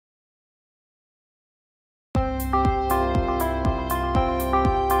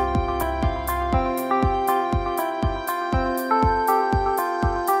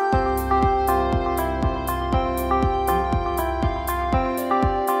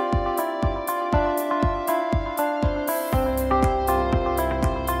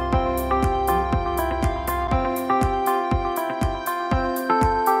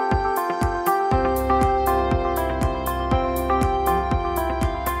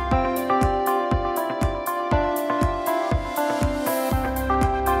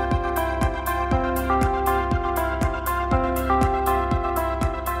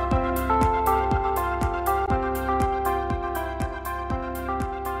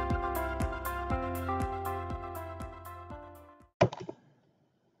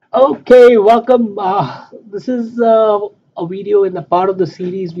Okay, welcome. This is a video in the part of the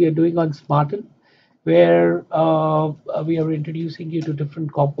series we are doing on Smarten, where we are introducing you to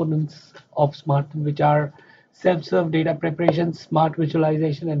different components of Smarten, which are self-serve data preparation, smart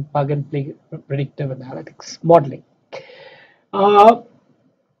visualization, and plug-and-play predictive analytics modeling. Uh,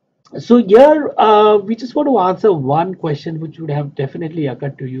 so here, we just want to answer one question which would have definitely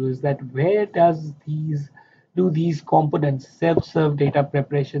occurred to you, is that where does these components, self-serve data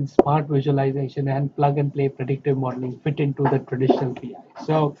preparation, smart visualization, and plug-and-play predictive modeling fit into the traditional BI?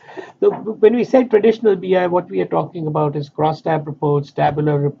 So when we say traditional BI, what we are talking about is cross-tab reports,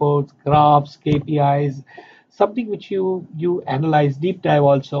 tabular reports, graphs, KPIs, something which you analyze, deep dive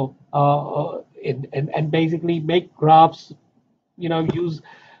also, and basically make graphs, use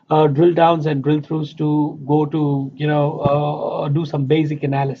drill downs and drill throughs to go to, do some basic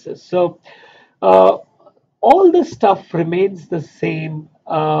analysis. So uh, all this stuff remains the same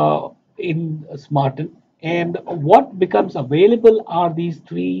in Smarten. And what becomes available are these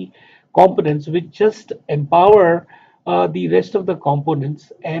three components, which just empower the rest of the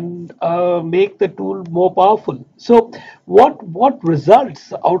components and make the tool more powerful. So what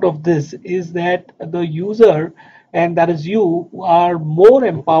results out of this is that the user, and that is you, are more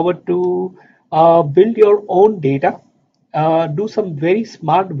empowered to build your own data, do some very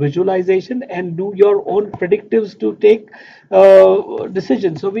smart visualization, and do your own predictives to take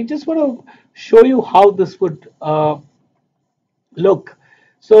decisions. So we just want to show you how this would look.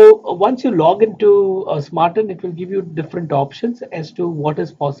 So once you log into Smarten, it will give you different options as to what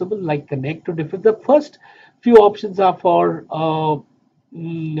is possible, like connect to different. The first few options are for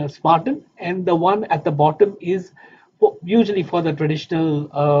Smarten, and the one at the bottom is usually for the traditional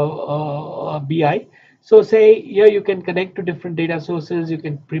BI. So say here you can connect to different data sources. You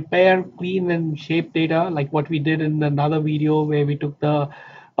can prepare, clean, and shape data, like what we did in another video where we took the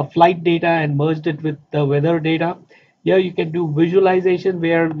flight data and merged it with the weather data. Here you can do visualization,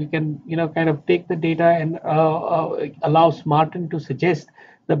 where you can, kind of take the data and allow Smarten to suggest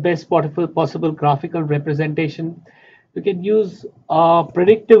the best possible graphical representation. You can use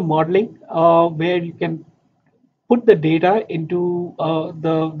predictive modeling, where you can put the data into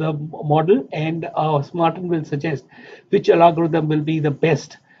the model, and Smarten will suggest which algorithm will be the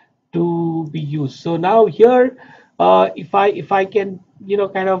best to be used. So now here, if I can,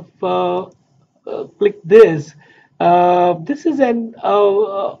 kind of click this. This is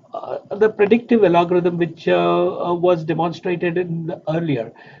the predictive algorithm which was demonstrated in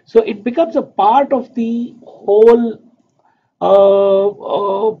earlier. So it becomes a part of the whole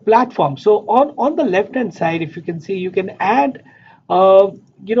platform. So on the left hand side, if you can see, you can add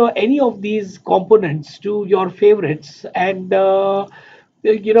any of these components to your favorites, and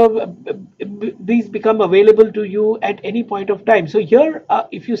these become available to you at any point of time. So here,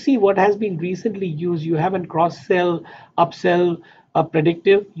 if you see what has been recently used, you have a cross sell, upsell,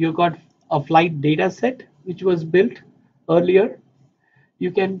 predictive. You got a flight data set which was built earlier. You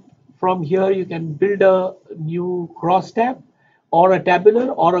can, from here, you can build a new cross tab, or a tabular,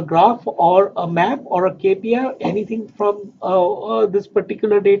 or a graph, or a map, or a KPI, anything from this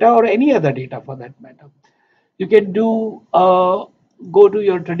particular data, or any other data for that matter. You can do go to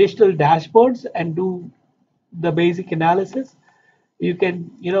your traditional dashboards and do the basic analysis. You can,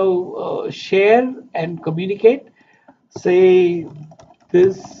 share and communicate. Say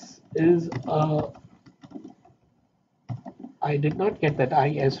this is a, I did not get that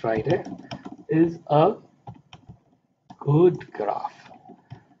IS right, is a good graph.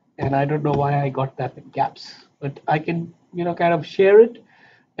 And I don't know why I got that in caps, but I can, kind of share it,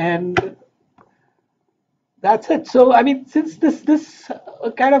 and that's it. So I mean, since this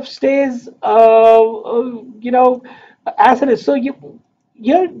kind of stays, as it is, so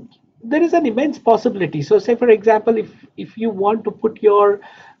here there is an immense possibility. So say, for example, if you want to put your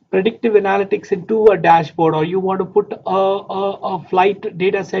predictive analytics into a dashboard, or you want to put a flight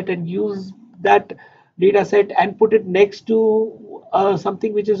data set and use that data set and put it next to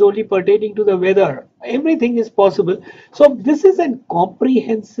something which is only pertaining to the weather, everything is possible. So this is a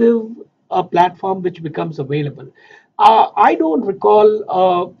comprehensive platform which becomes available. I don't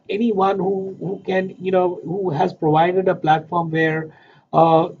recall anyone who can, who has provided a platform where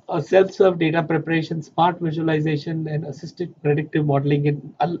a self-serve data preparation, smart visualization, and assisted predictive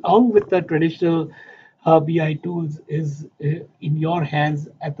modeling, along with the traditional BI tools, is in your hands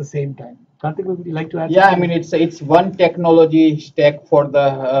at the same time. Karthik, would you like to add Yeah, I something? mean it's one technology stack for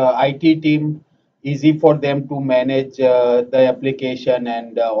the IT team, easy for them to manage the application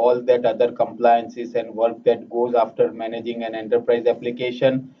and all that other compliances and work that goes after managing an enterprise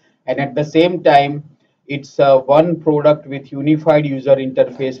application. And at the same time, it's one product with unified user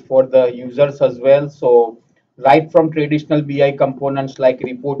interface for the users as well. So right from traditional BI components like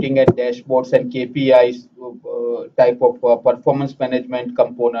reporting and dashboards and KPIs type of performance management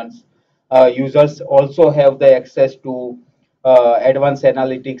components, users also have the access to advanced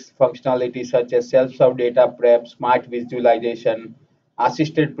analytics functionality such as self-serve data prep, smart visualization,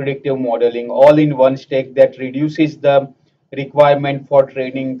 assisted predictive modeling, all in one stack that reduces the requirement for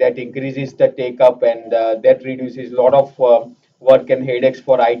training, that increases the take up, and that reduces a lot of work and headaches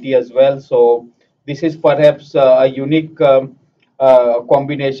for IT as well. So this is perhaps a unique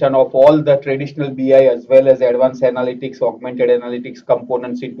combination of all the traditional BI as well as advanced analytics, augmented analytics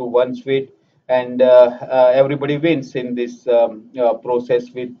components into one suite. And everybody wins in this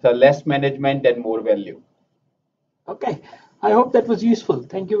process with less management and more value. Okay. I hope that was useful.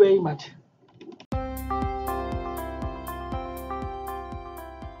 Thank you very much.